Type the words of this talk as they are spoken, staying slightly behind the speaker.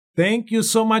Thank you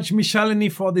so much,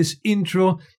 Michalini, for this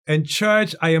intro. And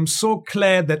church, I am so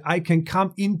glad that I can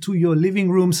come into your living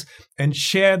rooms and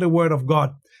share the word of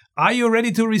God. Are you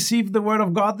ready to receive the word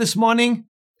of God this morning?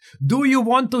 Do you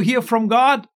want to hear from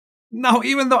God? Now,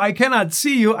 even though I cannot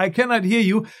see you, I cannot hear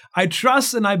you, I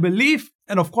trust and I believe,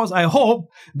 and of course I hope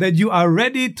that you are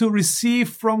ready to receive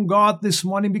from God this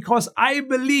morning, because I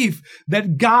believe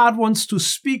that God wants to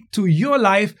speak to your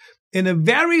life in a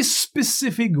very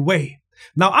specific way.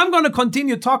 Now, I'm going to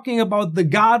continue talking about the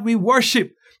God we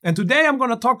worship. And today I'm going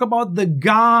to talk about the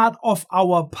God of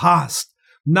our past.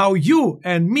 Now, you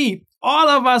and me, all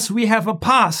of us, we have a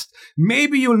past.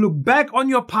 Maybe you look back on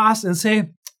your past and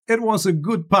say, it was a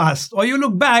good past. Or you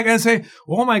look back and say,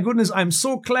 oh my goodness, I'm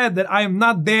so glad that I am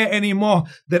not there anymore,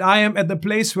 that I am at the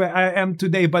place where I am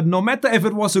today. But no matter if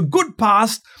it was a good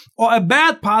past or a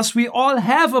bad past, we all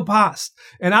have a past.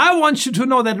 And I want you to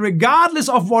know that regardless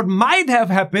of what might have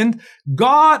happened,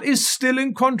 God is still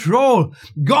in control.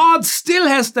 God still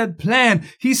has that plan.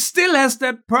 He still has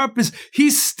that purpose. He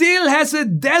still has a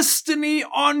destiny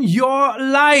on your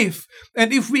life.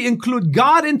 And if we include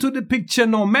God into the picture,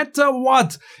 no matter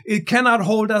what, it cannot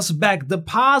hold us back. The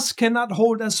past cannot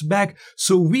hold us back.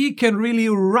 So we can really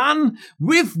run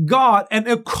with God and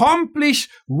accomplish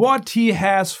what He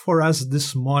has for us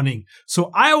this morning.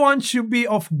 So I want you to be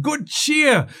of good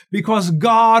cheer, because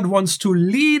God wants to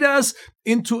lead us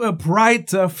into a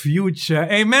brighter future.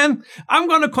 Amen. I'm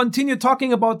going to continue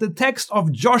talking about the text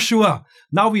of Joshua.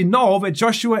 Now we know that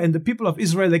Joshua and the people of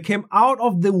Israel, they came out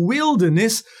of the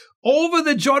wilderness over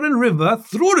the Jordan River,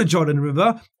 through the Jordan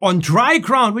River, on dry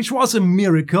ground, which was a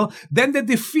miracle. Then they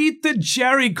defeated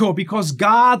Jericho because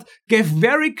God gave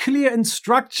very clear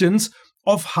instructions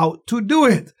of how to do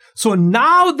it. So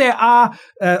now they are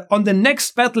on the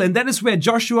next battle, and that is where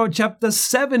Joshua chapter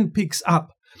 7 picks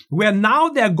up, where now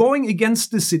they're going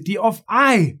against the city of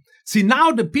Ai. See,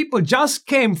 now the people just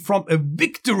came from a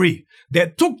victory. They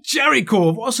took Jericho.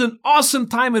 It was an awesome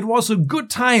time. It was a good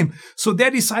time. So they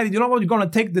decided, you know what, we're going to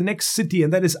take the next city,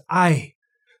 and that is Ai.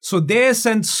 So they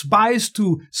sent spies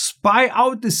to spy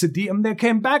out the city, and they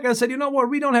came back and said, you know what,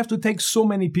 we don't have to take so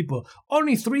many people.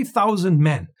 Only 3,000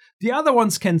 men. The other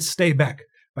ones can stay back.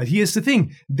 But here's the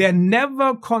thing. They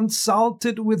never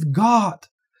consulted with God.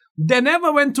 They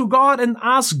never went to God and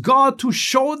asked God to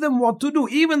show them what to do,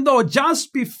 even though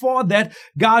just before that,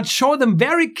 God showed them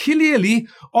very clearly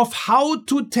of how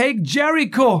to take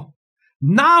Jericho.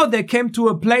 Now they came to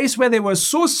a place where they were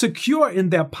so secure in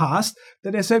their past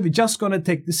that they said, we're just going to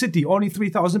take the city, only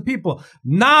 3,000 people.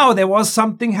 Now there was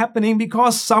something happening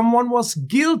because someone was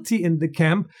guilty in the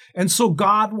camp, and so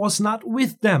God was not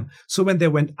with them. So when they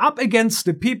went up against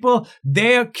the people,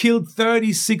 they killed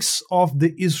 36 of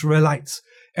the Israelites.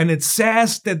 And it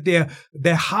says that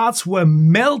their hearts were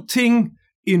melting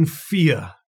in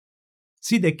fear.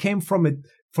 See, they came from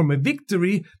a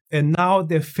victory, and now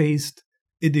they faced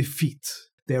a defeat.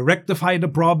 They rectified the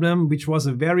problem, which was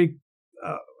a very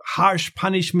harsh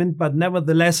punishment, but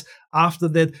nevertheless, after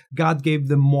that, God gave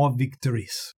them more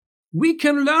victories. We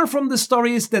can learn from the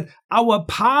stories that our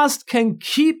past can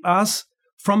keep us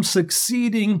from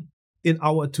succeeding in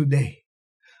our today.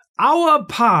 Our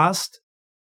past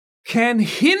can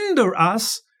hinder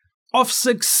us of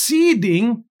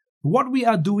succeeding what we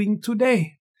are doing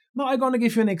today. Now, I'm going to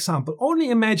give you an example. Only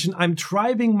imagine I'm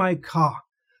driving my car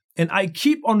and I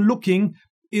keep on looking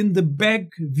in the back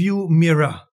view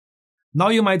mirror. Now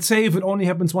you might say, if it only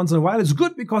happens once in a while, it's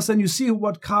good, because then you see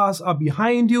what cars are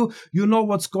behind you. You know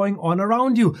what's going on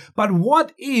around you. But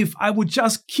what if I would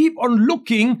just keep on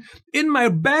looking in my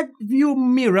back view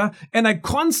mirror and I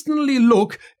constantly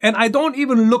look and I don't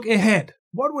even look ahead?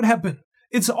 What would happen?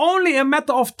 It's only a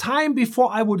matter of time before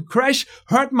I would crash,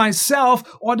 hurt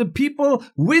myself or the people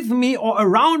with me or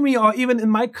around me or even in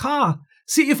my car.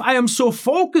 See, if I am so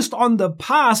focused on the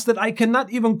past that I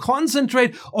cannot even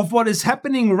concentrate of what is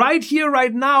happening right here,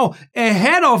 right now,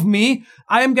 ahead of me,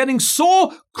 I am getting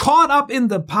so caught up in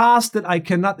the past that I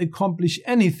cannot accomplish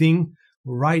anything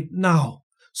right now.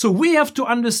 So we have to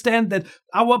understand that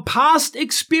our past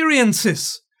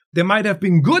experiences, they might have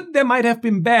been good, they might have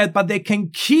been bad, but they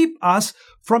can keep us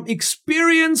from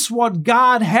experience what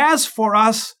God has for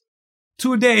us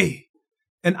today.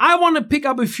 And I want to pick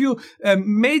up a few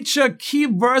major key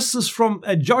verses from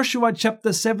Joshua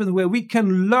chapter 7, where we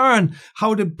can learn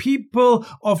how the people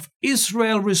of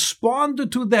Israel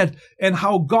responded to that and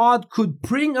how God could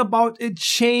bring about a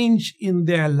change in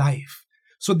their life,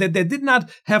 so that they did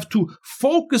not have to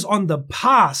focus on the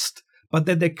past, but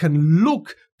that they can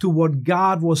look to what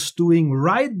God was doing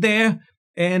right there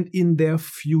and in their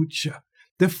future.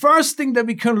 The first thing that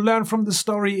we can learn from the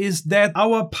story is that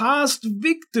our past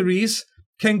victories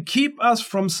can keep us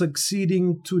from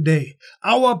succeeding today.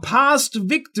 Our past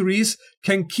victories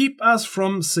can keep us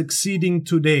from succeeding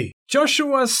today.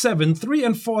 Joshua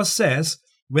 7:3-4 says,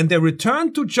 when they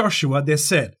returned to Joshua, they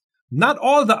said, not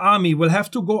all the army will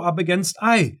have to go up against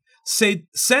Ai. Say,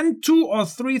 send 2,000 or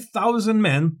 3,000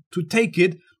 men to take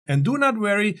it, and do not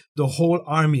worry the whole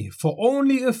army, for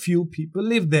only a few people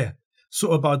live there.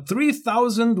 So about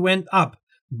 3,000 went up,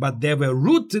 but they were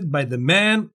routed by the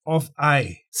men of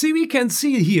Ai. See, we can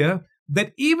see here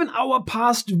that even our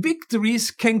past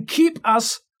victories can keep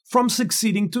us from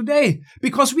succeeding today.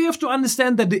 Because we have to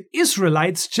understand that the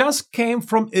Israelites just came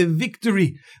from a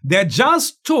victory. They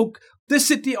just took the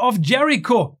city of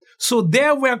Jericho. So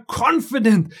they were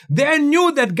confident. They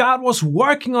knew that God was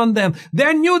working on them.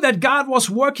 They knew that God was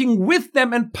working with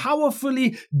them and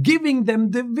powerfully giving them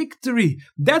the victory.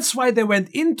 That's why they went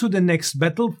into the next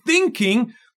battle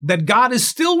thinking that God is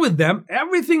still with them.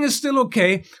 Everything is still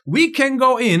okay. We can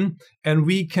go in and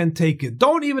we can take it.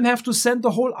 Don't even have to send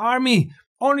the whole army.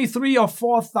 Only 3,000 or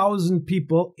 4,000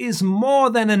 people is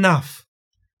more than enough.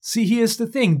 See, here's the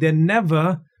thing. They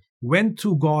never went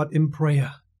to God in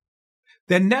prayer.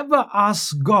 They never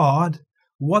asked God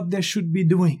what they should be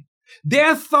doing.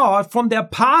 They thought from their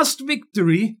past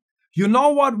victory, you know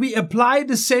what, we apply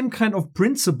the same kind of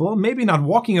principle, maybe not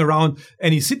walking around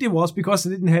any city walls because they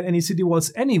didn't have any city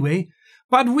walls anyway,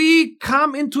 but we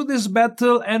come into this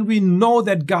battle and we know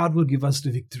that God will give us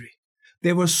the victory.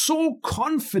 They were so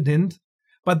confident,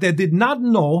 but they did not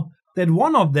know that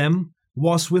one of them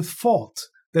was with fault,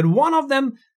 that one of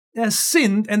them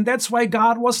sinned, and that's why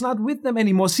God was not with them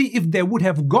anymore. See, if they would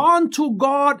have gone to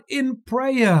God in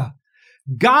prayer,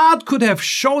 God could have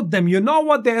showed them, you know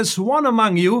what, there's one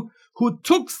among you who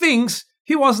took things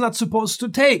he was not supposed to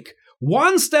take.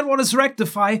 Once that was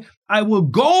rectified, I will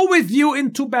go with you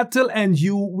into battle and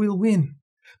you will win.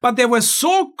 But they were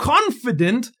so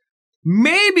confident,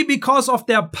 maybe because of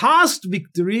their past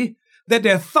victory, that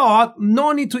they thought,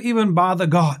 no need to even bother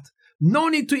God. No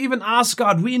need to even ask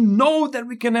God. We know that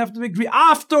we can have the victory.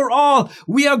 After all,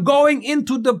 we are going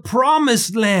into the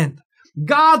promised land.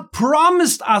 God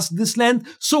promised us this land,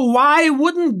 so why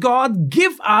wouldn't God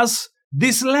give us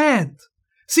this land?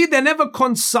 See, they never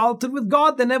consulted with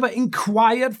God. They never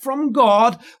inquired from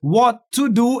God what to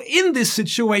do in this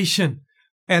situation.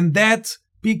 And that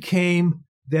became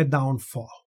their downfall.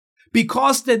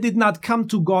 Because they did not come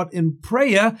to God in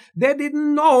prayer, they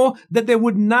didn't know that they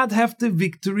would not have the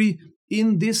victory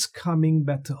in this coming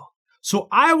battle. So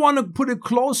I want to put it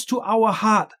close to our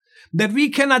heart that we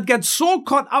cannot get so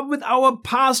caught up with our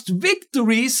past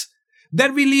victories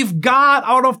that we leave God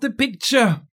out of the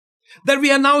picture. That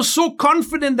we are now so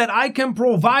confident that I can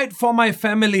provide for my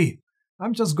family.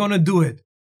 I'm just going to do it.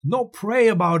 No, pray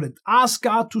about it. Ask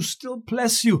God to still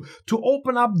bless you, to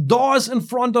open up doors in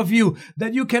front of you,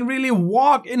 that you can really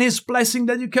walk in His blessing,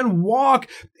 that you can walk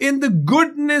in the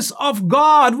goodness of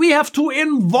God. We have to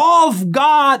involve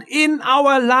God in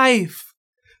our life.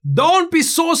 Don't be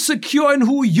so secure in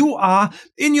who you are,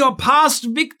 in your past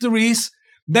victories,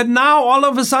 that now all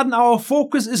of a sudden our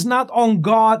focus is not on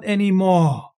God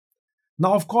anymore.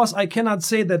 Now, of course, I cannot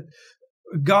say that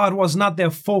God was not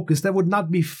their focus. That would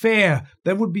not be fair.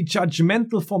 That would be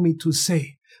judgmental for me to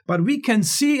say. But we can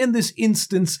see in this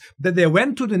instance that they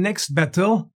went to the next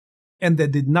battle and they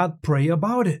did not pray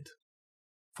about it.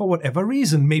 For whatever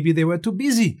reason. Maybe they were too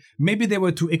busy. Maybe they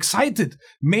were too excited.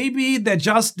 Maybe they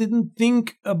just didn't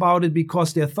think about it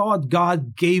because they thought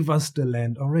God gave us the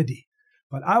land already.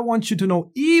 But I want you to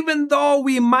know, even though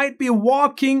we might be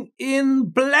walking in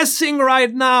blessing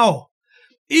right now,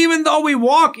 even though we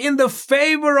walk in the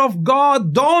favor of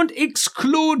God, don't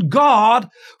exclude God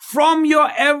from your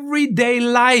everyday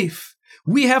life.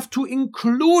 We have to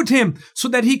include Him so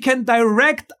that He can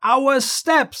direct our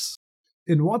steps.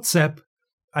 In WhatsApp,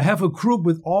 I have a group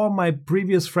with all my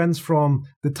previous friends from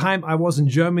the time I was in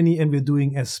Germany and we're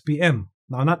doing SPM.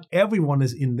 Now, not everyone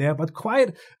is in there, but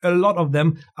quite a lot of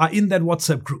them are in that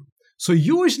WhatsApp group. So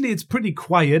usually it's pretty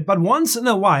quiet, but once in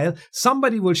a while,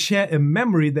 somebody will share a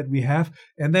memory that we have,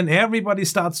 and then everybody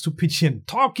starts to pitch in,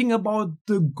 talking about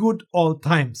the good old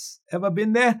times. Ever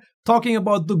been there? Talking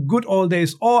about the good old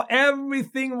days, or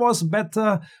everything was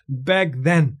better back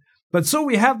then. But so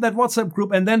we have that WhatsApp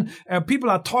group, and then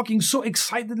people are talking so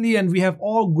excitedly, and we have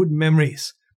all good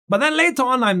memories. But then later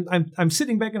on, I'm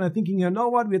sitting back and I'm thinking, you know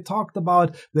what? We talked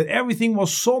about that everything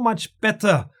was so much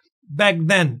better back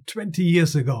then, 20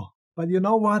 years ago. But you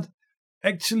know what?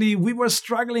 Actually, we were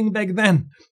struggling back then,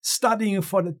 studying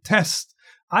for the test.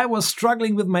 I was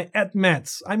struggling with my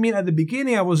maths. I mean, at the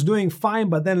beginning, I was doing fine,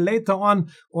 but then later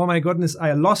on, oh my goodness,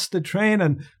 I lost the train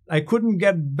and I couldn't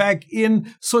get back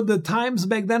in. So the times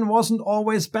back then wasn't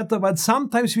always better, but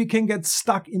sometimes we can get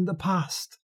stuck in the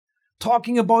past.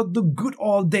 Talking about the good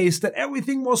old days, that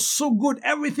everything was so good,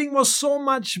 everything was so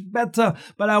much better.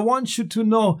 But I want you to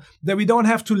know that we don't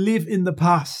have to live in the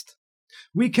past.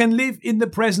 We can live in the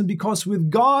present, because with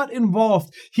God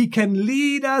involved, He can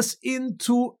lead us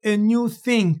into a new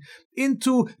thing,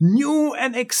 into new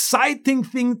and exciting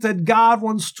things that God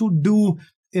wants to do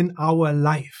in our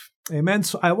life. Amen.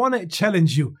 So I want to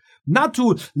challenge you not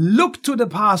to look to the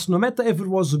past, no matter if it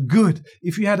was good,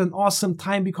 if you had an awesome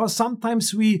time, because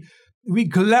sometimes we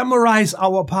glamorize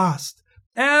our past.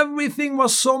 Everything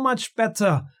was so much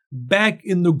better back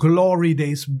in the glory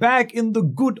days, back in the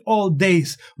good old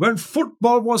days, when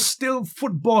football was still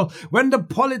football, when the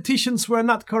politicians were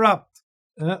not corrupt.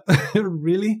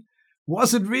 Really?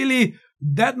 Was it really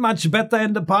that much better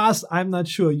in the past? I'm not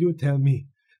sure. You tell me.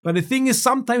 But the thing is,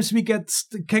 sometimes we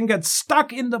can get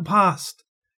stuck in the past,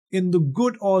 in the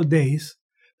good old days,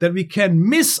 that we can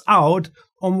miss out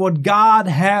on what God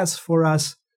has for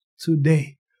us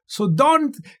today. So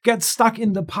don't get stuck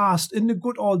in the past, in the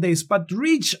good old days, but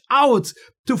reach out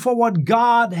for what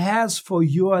God has for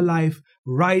your life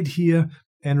right here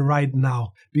and right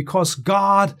now. Because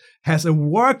God has a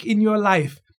work in your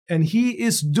life, and He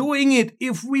is doing it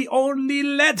if we only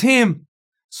let Him.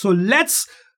 So let's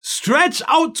stretch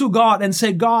out to God and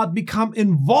say, God, become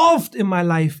involved in my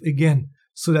life again,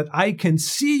 so that I can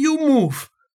see you move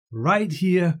right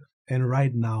here and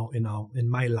right now in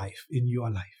my life, in your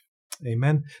life.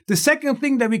 Amen. The second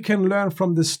thing that we can learn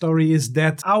from this story is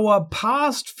that our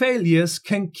past failures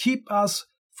can keep us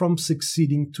from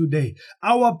succeeding today.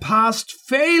 Our past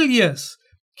failures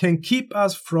can keep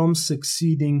us from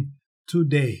succeeding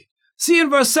today. See,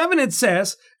 in verse 7 it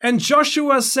says, "And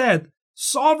Joshua said,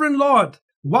 Sovereign Lord,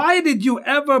 why did you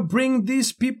ever bring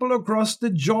these people across the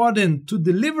Jordan to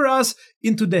deliver us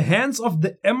into the hands of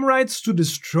the Amorites to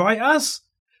destroy us?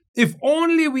 If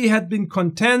only we had been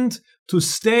content to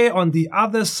stay on the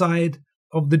other side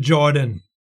of the Jordan."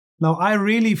 Now, I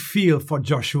really feel for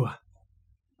Joshua.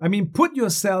 I mean, put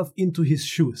yourself into his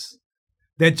shoes.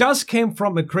 They just came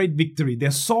from a great victory. They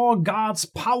saw God's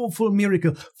powerful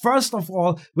miracle. First of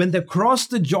all, when they crossed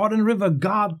the Jordan River,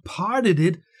 God parted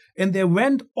it and they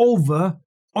went over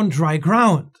on dry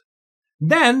ground.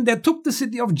 Then they took the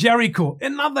city of Jericho,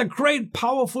 another great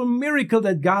powerful miracle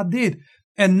that God did.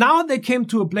 And now they came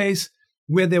to a place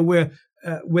where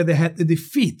they had a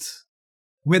defeat,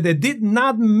 where they did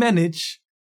not manage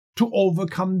to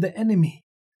overcome the enemy.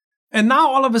 And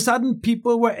now all of a sudden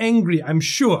people were angry. I'm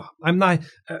sure.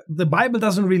 The Bible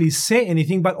doesn't really say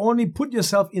anything, but only put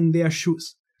yourself in their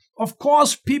shoes. Of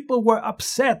course, people were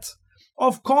upset.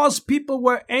 Of course, people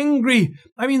were angry.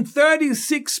 I mean,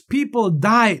 36 people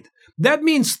died. That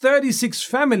means 36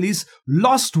 families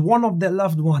lost one of their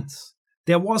loved ones.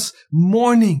 There was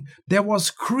mourning, there was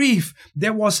grief,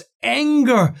 there was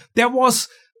anger, there was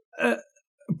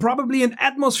probably an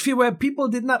atmosphere where people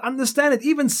did not understand. It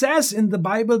even says in the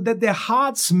Bible that their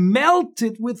hearts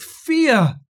melted with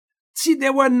fear. See, they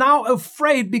were now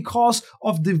afraid because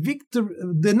of the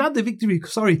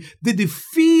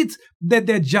defeat that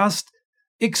they just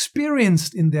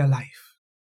experienced in their life.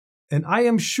 And I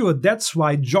am sure that's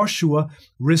why Joshua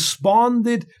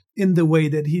responded in the way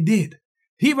that he did.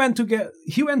 He went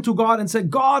to God and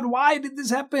said, God, why did this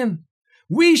happen?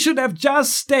 We should have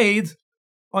just stayed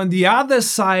on the other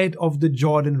side of the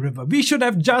Jordan River. We should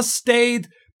have just stayed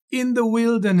in the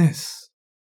wilderness.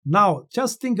 Now,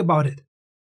 just think about it.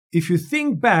 If you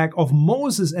think back of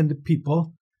Moses and the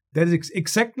people, that is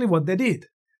exactly what they did.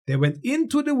 They went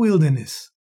into the wilderness,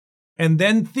 and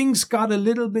then things got a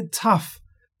little bit tough.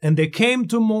 And they came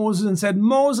to Moses and said,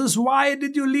 Moses, why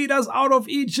did you lead us out of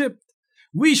Egypt?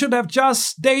 We should have just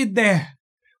stayed there.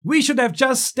 We should have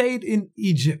just stayed in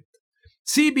Egypt.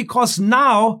 See, because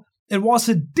now it was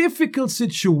a difficult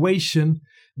situation.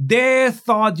 They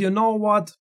thought, you know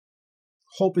what?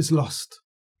 Hope is lost.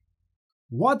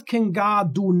 What can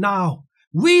God do now?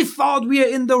 We thought we are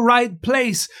in the right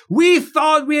place. We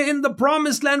thought we are in the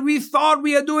promised land. We thought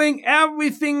we are doing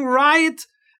everything right.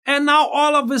 And now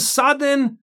all of a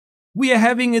sudden, we are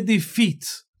having a defeat.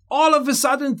 All of a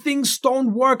sudden, things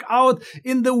don't work out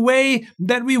in the way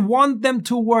that we want them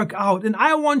to work out. And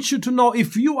I want you to know,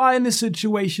 if you are in a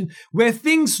situation where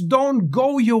things don't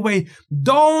go your way,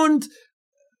 don't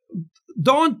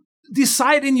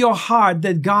decide in your heart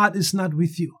that God is not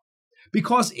with you.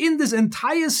 Because in this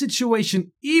entire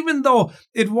situation, even though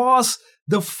it was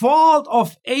the fault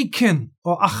of Achan,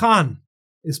 or Achan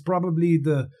is probably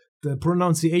the the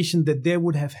pronunciation that they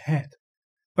would have had.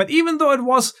 But even though it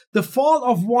was the fault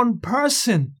of one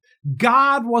person,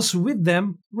 God was with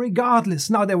them regardless.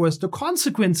 Now there was the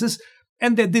consequences,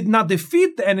 and they did not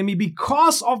defeat the enemy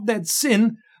because of that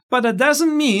sin, but that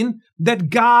doesn't mean that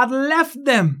God left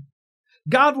them.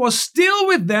 God was still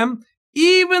with them,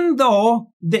 even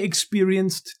though they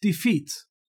experienced defeat.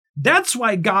 That's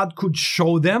why God could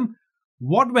show them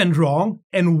what went wrong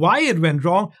and why it went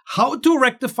wrong, how to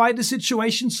rectify the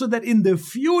situation so that in the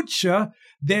future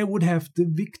they would have the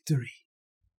victory.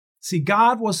 See,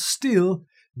 God was still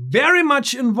very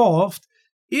much involved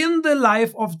in the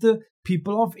life of the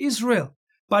people of Israel,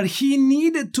 but he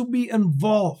needed to be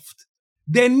involved.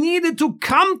 They needed to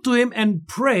come to him and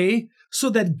pray so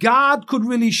that God could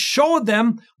really show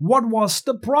them what was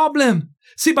the problem.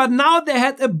 See, but now they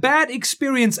had a bad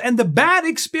experience, and the bad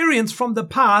experience from the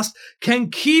past can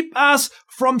keep us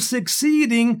from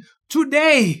succeeding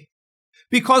today.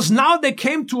 Because now they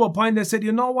came to a point, they said,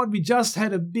 you know what, we just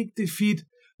had a big defeat.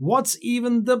 What's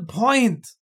even the point?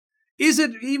 Is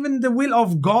it even the will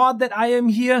of God that I am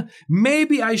here?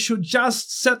 Maybe I should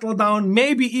just settle down,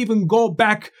 maybe even go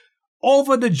back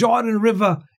over the Jordan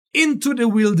River into the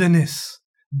wilderness.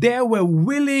 They were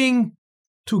willing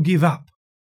to give up.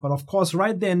 But of course,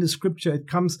 right there in the scripture,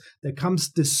 there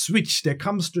comes the switch, there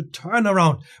comes the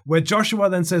turnaround, where Joshua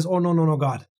then says, oh, no,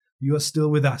 God, you are still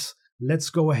with us.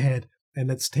 Let's go ahead and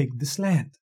let's take this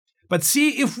land. But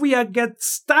see, if we get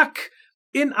stuck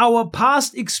in our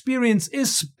past experience,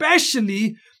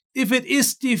 especially if it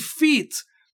is defeat,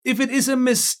 if it is a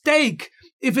mistake,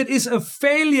 if it is a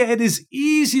failure, it is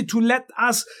easy to let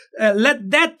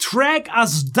that drag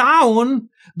us down,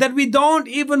 that we don't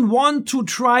even want to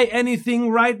try anything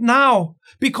right now,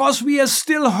 because we are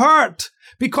still hurt,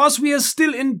 because we are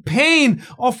still in pain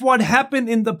of what happened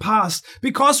in the past,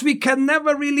 because we can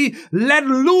never really let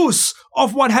loose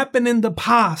of what happened in the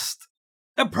past.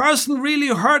 A person really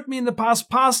hurt me in the past.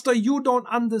 Pastor, you don't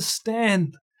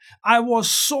understand. I was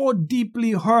so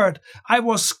deeply hurt. I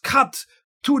was cut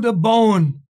to the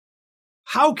bone.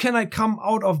 How can I come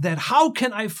out of that? How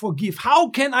can I forgive? How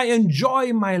can I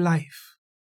enjoy my life?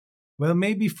 Well,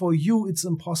 maybe for you it's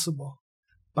impossible,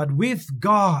 but with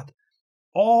God,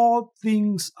 all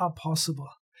things are possible.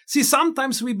 See,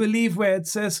 sometimes we believe where it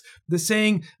says the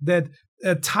saying that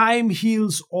time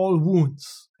heals all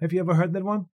wounds. Have you ever heard that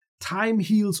one? Time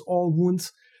heals all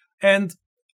wounds. And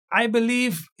I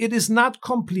believe it is not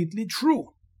completely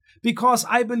true, because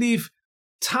I believe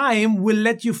time will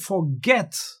let you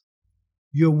forget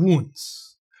your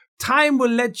wounds. Time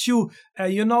will let you,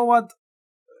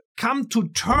 come to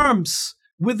terms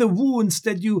with the wounds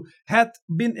that you had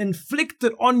been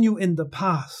inflicted on you in the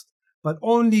past. But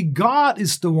only God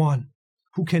is the one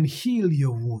who can heal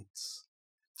your wounds.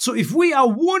 So if we are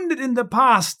wounded in the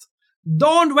past,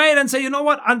 don't wait and say, you know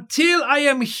what, until I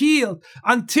am healed,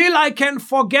 until I can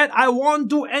forget, I won't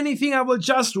do anything. I will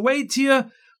just wait here.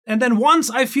 And then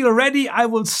once I feel ready, I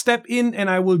will step in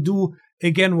and I will do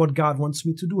again what God wants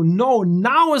me to do. No,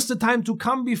 now is the time to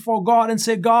come before God and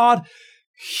say, God,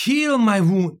 heal my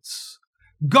wounds.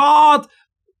 God,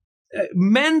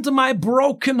 mend my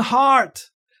broken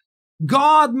heart.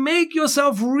 God, make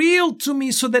yourself real to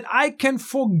me so that I can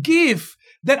forgive,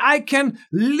 that I can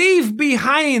leave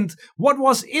behind what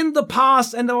was in the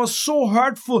past and that was so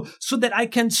hurtful, so that I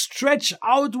can stretch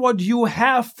out what you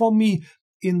have for me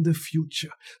in the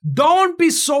future. Don't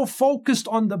be so focused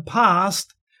on the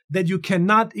past that you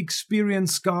cannot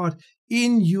experience God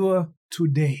in your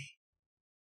today.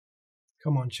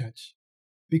 Come on, church.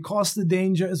 Because the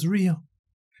danger is real.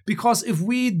 Because if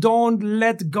we don't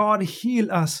let God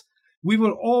heal us, we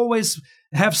will always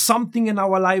have something in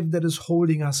our life that is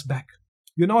holding us back.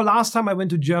 You know, last time I went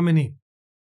to Germany,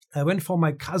 I went for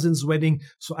my cousin's wedding,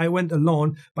 so I went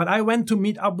alone, but I went to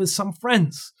meet up with some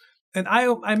friends. And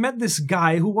I met this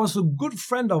guy who was a good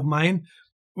friend of mine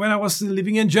when I was still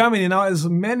living in Germany. Now, it's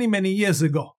many, many years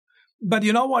ago. But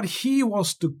you know what? He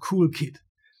was the cool kid.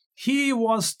 He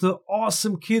was the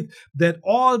awesome kid that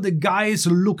all the guys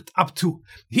looked up to.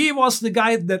 He was the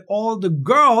guy that all the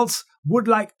girls would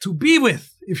like to be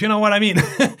with, if you know what I mean.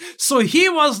 So he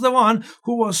was the one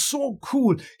who was so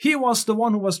cool. He was the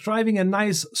one who was driving a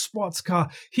nice sports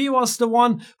car. He was the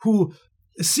one who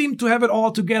seemed to have it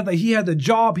all together. He had a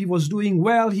job. He was doing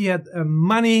well. He had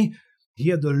money. He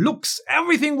had the looks.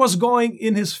 Everything was going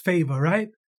in his favor, right?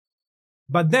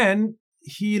 But then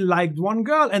he liked one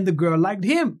girl and the girl liked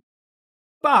him.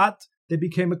 But they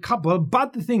became a couple.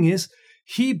 But the thing is,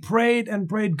 he prayed and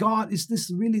prayed, God, is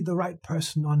this really the right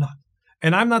person or not?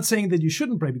 And I'm not saying that you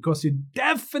shouldn't pray, because you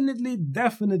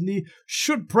definitely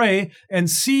should pray and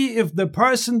see if the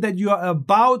person that you are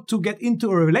about to get into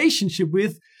a relationship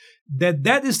with,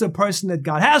 that is the person that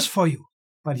God has for you.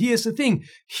 But here's the thing.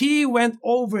 He went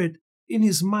over it in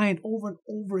his mind over and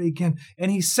over again.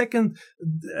 And he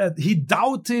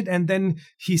doubted, and then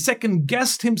he second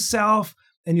guessed himself.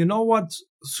 And you know what?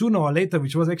 Sooner or later,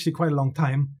 which was actually quite a long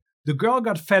time, the girl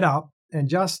got fed up and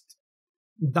just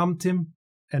dumped him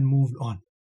and moved on.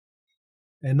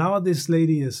 And now this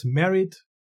lady is married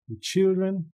with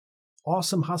children,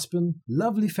 awesome husband,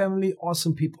 lovely family,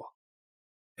 awesome people.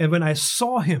 And when I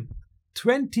saw him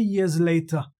 20 years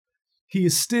later, he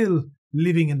is still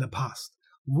living in the past.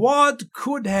 What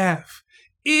could have,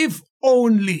 if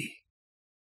only?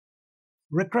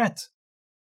 Regret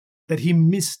that he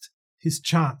missed his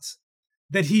chance,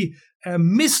 that he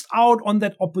missed out on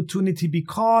that opportunity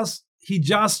because he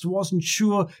just wasn't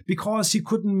sure, because he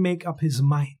couldn't make up his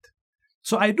mind.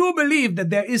 So I do believe that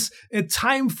there is a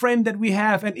time frame that we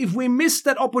have, and if we miss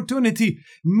that opportunity,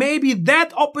 maybe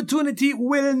that opportunity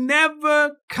will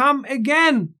never come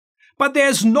again. But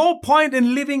there's no point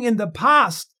in living in the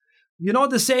past. You know,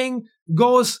 the saying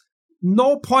goes,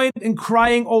 no point in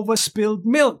crying over spilled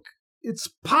milk. It's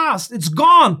past, it's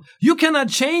gone. You cannot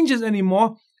change it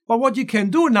anymore. But what you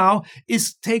can do now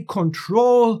is take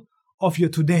control of your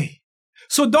today.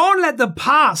 So don't let the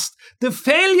past, the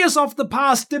failures of the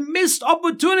past, the missed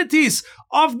opportunities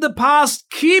of the past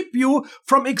keep you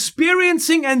from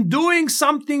experiencing and doing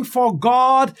something for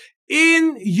God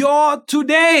in your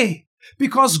today.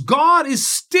 Because God is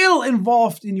still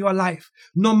involved in your life.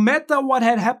 No matter what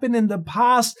had happened in the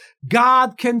past,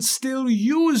 God can still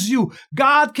use you.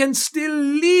 God can still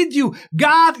lead you.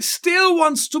 God still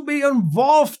wants to be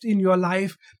involved in your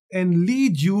life and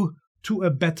lead you to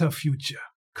a better future.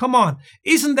 Come on.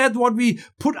 Isn't that what we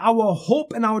put our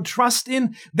hope and our trust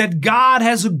in? That God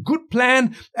has a good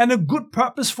plan and a good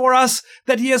purpose for us,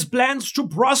 that He has plans to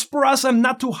prosper us and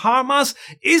not to harm us.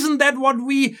 Isn't that what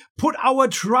we put our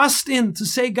trust in, to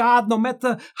say, God, no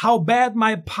matter how bad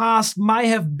my past might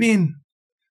have been,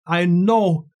 I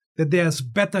know that there's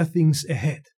better things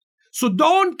ahead. So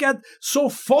don't get so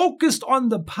focused on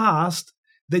the past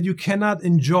that you cannot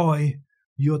enjoy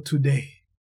your today.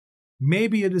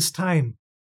 Maybe it is time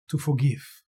to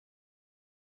forgive.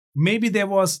 Maybe there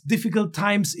was difficult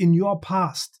times in your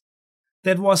past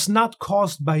that was not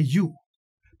caused by you,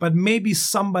 but maybe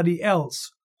somebody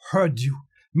else hurt you.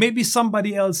 Maybe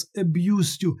somebody else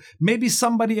abused you. Maybe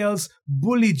somebody else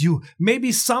bullied you.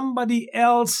 Maybe somebody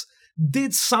else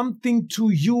did something to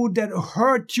you that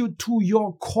hurt you to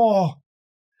your core.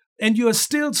 And you are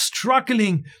still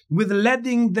struggling with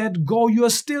letting that go. You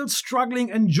are still struggling,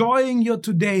 enjoying your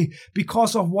today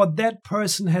because of what that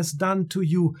person has done to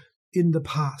you in the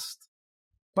past.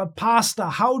 But Pastor,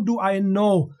 how do I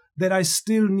know that I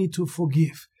still need to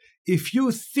forgive? If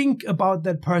you think about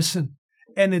that person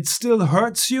and it still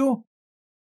hurts you,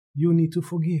 you need to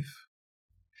forgive.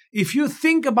 If you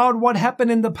think about what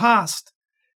happened in the past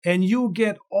and you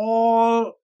get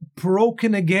all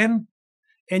broken again,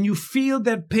 and you feel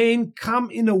that pain come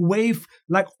in a wave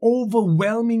like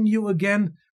overwhelming you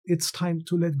again, it's time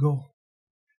to let go.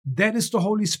 That is the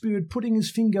Holy Spirit putting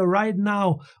His finger right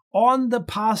now on the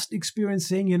past experience,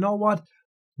 saying, you know what?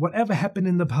 Whatever happened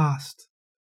in the past,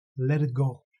 let it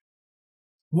go.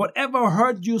 Whatever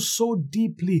hurt you so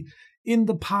deeply in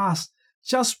the past,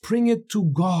 just bring it to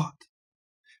God.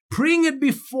 Bring it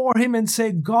before Him and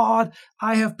say, God,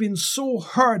 I have been so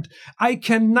hurt. I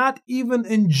cannot even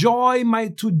enjoy my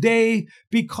today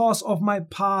because of my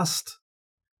past.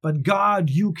 But God,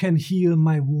 you can heal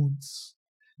my wounds.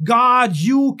 God,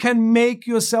 you can make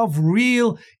yourself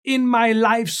real in my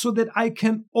life so that I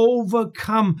can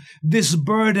overcome this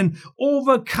burden,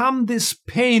 overcome this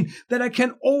pain, that I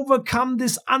can overcome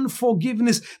this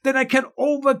unforgiveness, that I can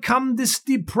overcome this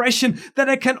depression, that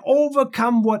I can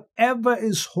overcome whatever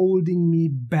is holding me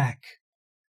back.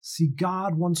 See,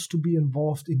 God wants to be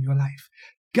involved in your life.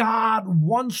 God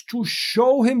wants to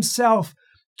show Himself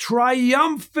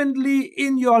triumphantly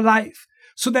in your life,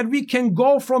 so that we can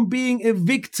go from being a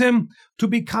victim to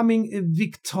becoming a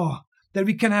victor, that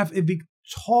we can have a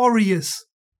victorious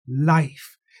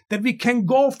life, that we can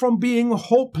go from being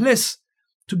hopeless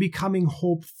to becoming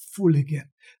hopeful again,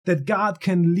 that God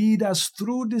can lead us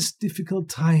through this difficult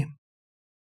time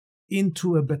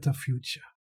into a better future.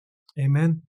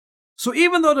 Amen. So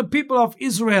even though the people of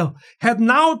Israel had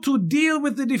now to deal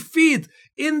with the defeat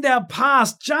in their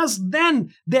past, just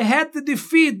then they had the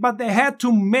defeat, but they had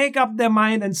to make up their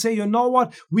mind and say, you know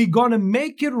what, we're going to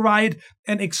make it right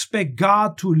and expect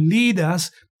God to lead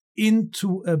us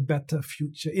into a better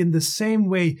future. In the same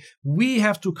way, we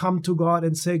have to come to God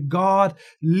and say, God,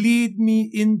 lead me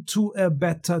into a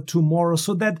better tomorrow,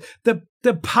 so that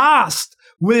the past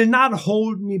will not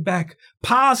hold me back.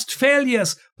 Past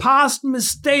failures, past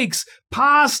mistakes,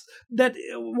 past that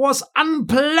was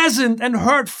unpleasant and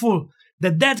hurtful,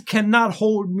 that cannot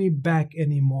hold me back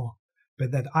anymore,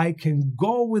 but that I can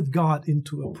go with God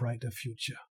into a brighter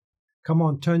future. Come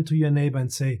on, turn to your neighbor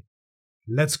and say,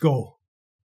 let's go.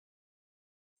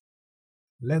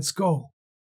 Let's go.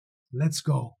 Let's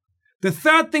go. The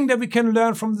third thing that we can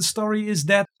learn from the story is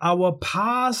that our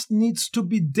past needs to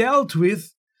be dealt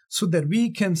with so that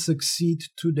we can succeed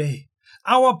today.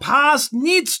 Our past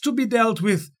needs to be dealt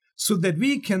with so that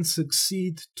we can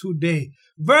succeed today.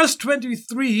 Verse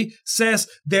 23 says,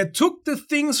 they took the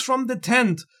things from the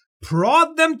tent,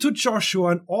 brought them to Joshua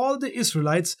and all the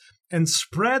Israelites, and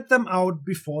spread them out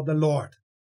before the Lord.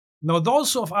 Now,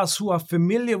 those of us who are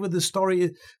familiar with the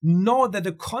story know that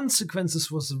the consequences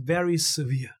was very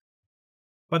severe.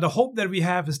 But the hope that we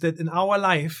have is that in our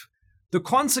life, the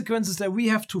consequences that we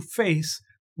have to face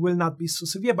will not be so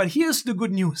severe. But here's the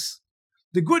good news.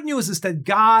 The good news is that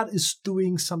God is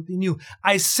doing something new.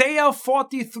 Isaiah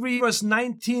 43 verse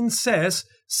 19 says,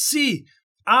 see,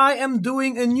 I am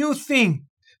doing a new thing.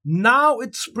 Now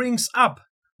it springs up.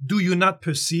 Do you not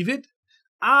perceive it?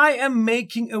 I am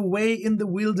making a way in the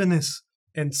wilderness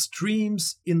and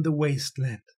streams in the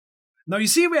wasteland. Now you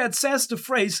see where it says the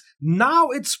phrase, now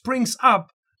it springs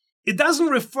up. It doesn't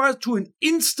refer to an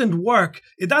instant work.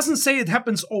 It doesn't say it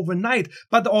happens overnight.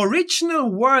 But the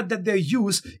original word that they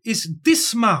use is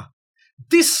disma.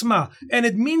 Disma. And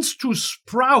it means to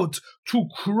sprout, to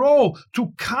grow,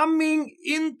 to coming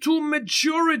into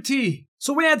maturity.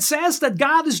 So where it says that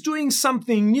God is doing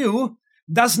something new,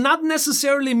 does not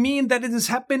necessarily mean that it has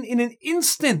happened in an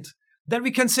instant. That we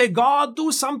can say, God,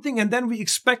 do something, and then we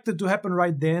expect it to happen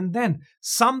right there and then.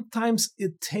 Sometimes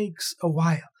it takes a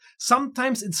while.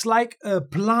 Sometimes it's like a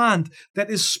plant that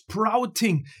is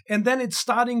sprouting, and then it's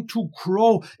starting to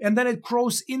grow, and then it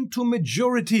grows into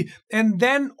maturity, and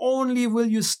then only will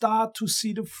you start to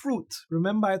see the fruit.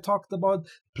 Remember, I talked about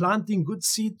planting good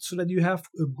seed so that you have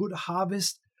a good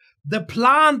harvest. The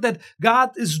plant that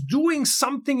God is doing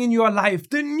something in your life,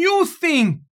 the new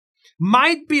thing,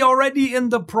 might be already in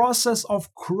the process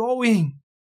of growing.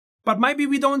 But maybe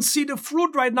we don't see the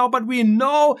fruit right now, but we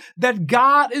know that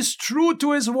God is true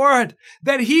to His word,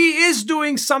 that He is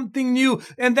doing something new,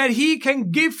 and that He can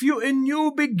give you a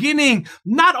new beginning.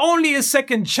 Not only a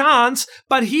second chance,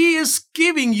 but He is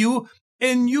giving you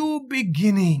a new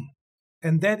beginning.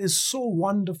 And that is so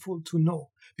wonderful to know,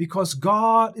 because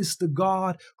God is the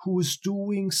God who is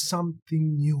doing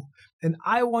something new. And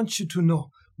I want you to know,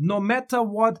 no matter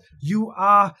what you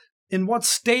are, in what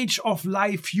stage of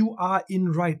life you are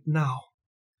in right now,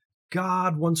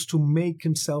 God wants to make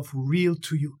Himself real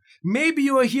to you. Maybe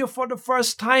you are here for the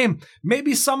first time.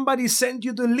 Maybe somebody sent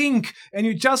you the link and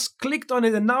you just clicked on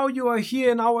it and now you are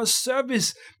here in our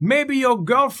service. Maybe your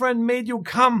girlfriend made you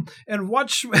come and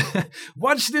watch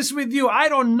this with you. I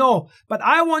don't know. But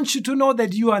I want you to know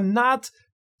that you are not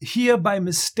here by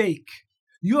mistake.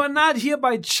 You are not here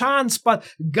by chance, but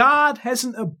God has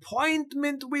an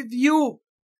appointment with you.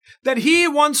 That He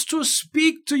wants to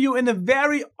speak to you in a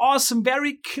very awesome,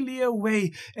 very clear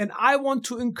way. And I want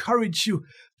to encourage you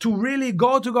to really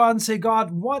go to God and say,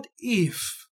 God, what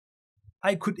if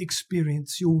I could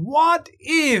experience you? What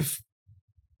if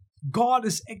God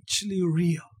is actually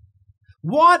real?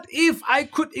 What if I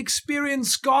could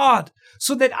experience God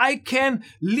so that I can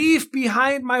leave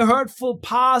behind my hurtful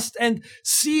past and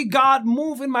see God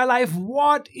move in my life?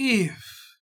 What if?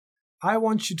 I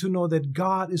want you to know that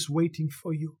God is waiting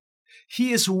for you.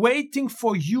 He is waiting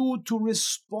for you to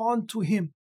respond to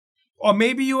Him. Or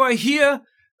maybe you are here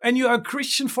and you are a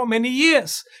Christian for many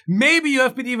years. Maybe you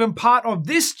have been even part of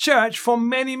this church for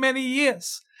many, many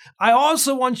years. I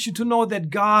also want you to know that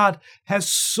God has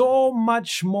so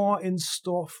much more in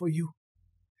store for you.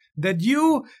 That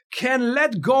you can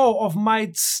let go of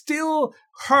my still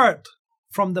hurt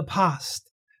from the past.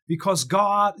 Because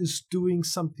God is doing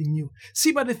something new.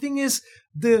 See, but the thing is,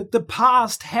 the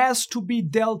past has to be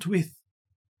dealt with.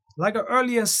 Like I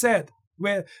earlier said,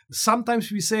 where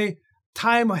sometimes we say,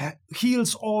 time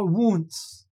heals all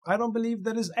wounds. I don't believe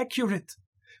that is accurate.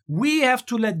 We have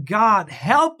to let God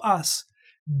help us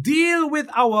deal with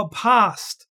our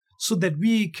past so that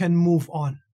we can move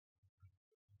on.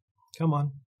 Come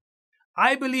on.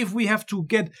 I believe we have to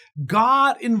get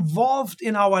God involved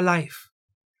in our life,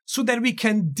 so that we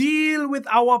can deal with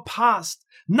our past.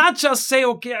 Not just say,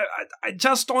 okay, I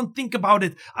just don't think about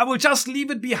it. I will just leave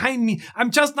it behind me.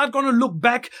 I'm just not going to look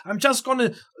back. I'm just going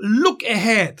to look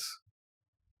ahead.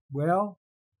 Well,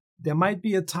 there might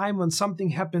be a time when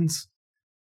something happens,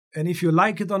 and if you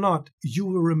like it or not, you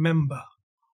will remember.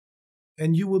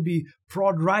 And you will be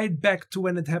brought right back to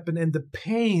when it happened. And the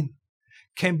pain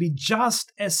can be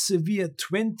just as severe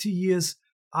 20 years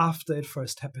after it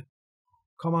first happened.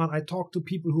 Come on, I talked to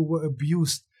people who were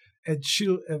abused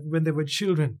when they were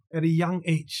children at a young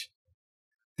age.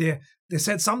 They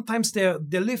said sometimes they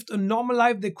lived a normal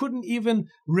life. They couldn't even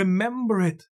remember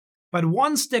it. But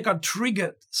once they got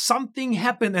triggered, something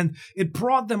happened and it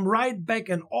brought them right back.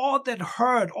 And all that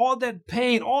hurt, all that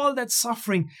pain, all that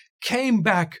suffering came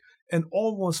back and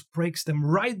almost breaks them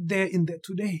right there in there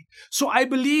today. So I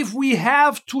believe we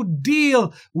have to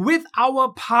deal with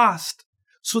our past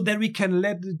so that we can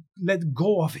let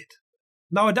go of it.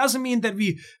 Now, it doesn't mean that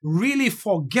we really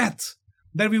forget,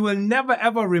 that we will never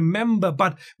ever remember,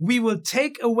 but we will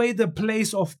take away the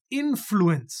place of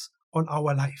influence on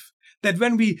our life. That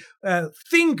when we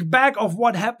think back of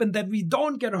what happened, that we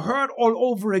don't get hurt all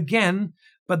over again,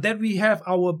 but that we have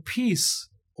our peace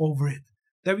over it.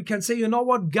 That we can say, you know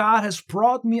what, God has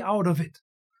brought me out of it.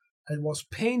 It was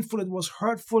painful, it was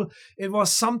hurtful, it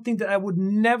was something that I would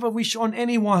never wish on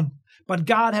anyone. But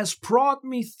God has brought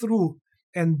me through,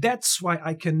 and that's why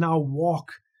I can now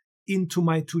walk into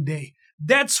my today.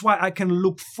 That's why I can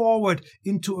look forward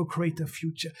into a greater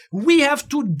future. We have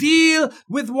to deal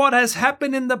with what has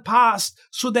happened in the past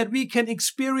so that we can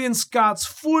experience God's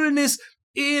fullness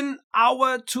in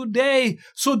our today.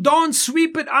 So don't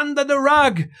sweep it under the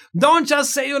rug. Don't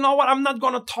just say, you know what, I'm not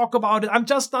going to talk about it. I'm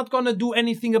just not going to do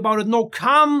anything about it. No,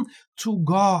 come to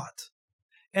God.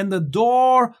 And the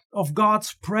door of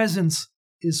God's presence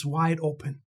is wide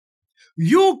open.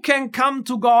 You can come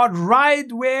to God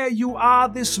right where you are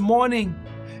this morning,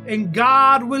 and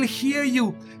God will hear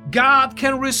you. God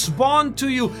can respond to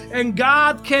you, and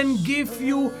God can give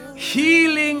you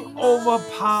healing over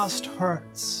past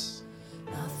hurts.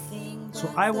 So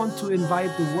I want to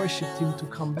invite the worship team to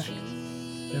come back.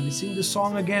 And we sing the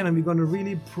song again, and we're going to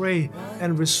really pray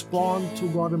and respond to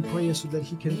God in prayer so that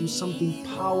He can do something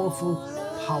powerful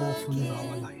in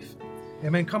our life.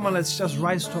 Amen. Come on, let's just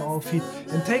rise to our feet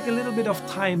and take a little bit of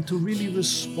time to really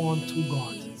respond to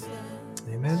God.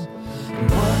 Amen.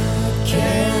 What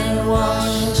can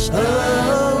wash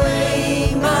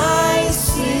away my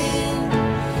sin?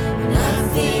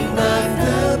 Nothing but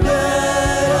the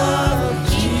blood of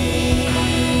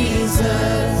Jesus.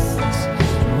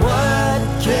 What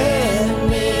can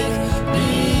make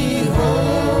me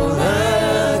whole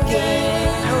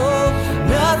again? Oh,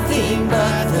 nothing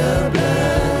but the blood.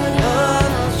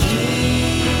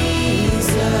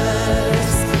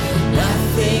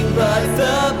 But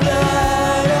the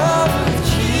blood of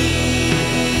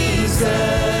Jesus,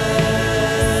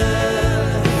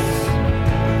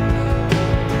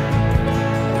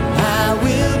 I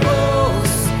will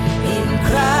boast in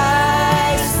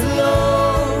Christ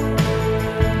alone,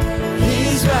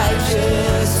 His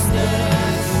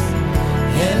righteousness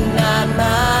and not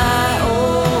my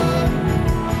own.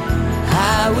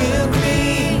 I will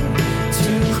cling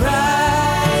to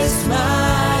Christ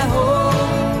my hope.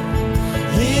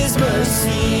 His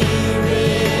mercy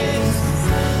reigns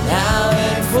now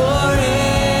and forever.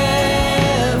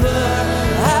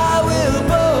 I will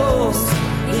boast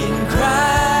in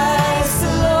Christ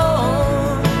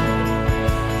alone,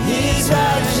 His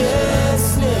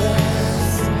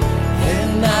righteousness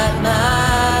and not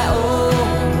my own.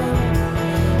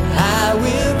 I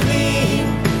will cling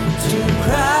to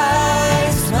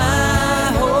Christ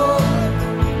my hope.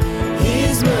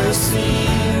 His mercy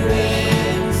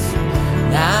reigns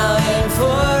now and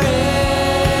forever.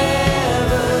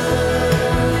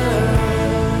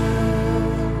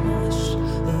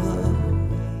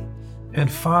 And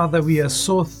Father, we are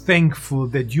so thankful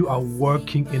that you are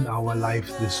working in our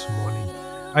life this morning.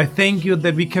 I thank you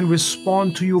that we can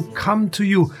respond to you, come to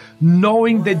you,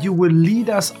 knowing that you will lead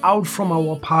us out from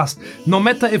our past. No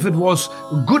matter if it was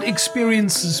good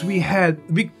experiences we had,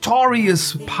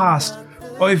 victorious past,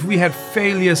 or if we had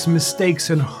failures,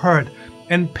 mistakes, and hurt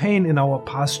and pain in our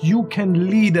past, you can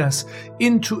lead us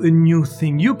into a new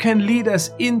thing. You can lead us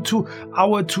into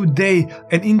our today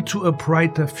and into a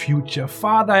brighter future.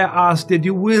 Father, I ask that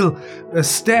you will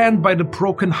stand by the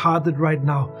brokenhearted right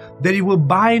now, that you will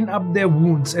bind up their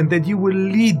wounds, and that you will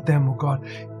lead them, oh God,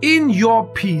 in your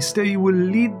peace, that you will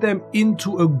lead them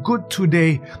into a good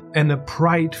today and a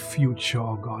bright future,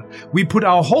 oh God. We put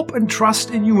our hope and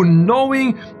trust in you,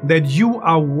 knowing that you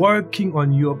are working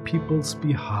on your people's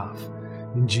behalf.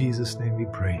 In Jesus' name we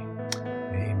pray.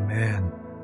 Amen.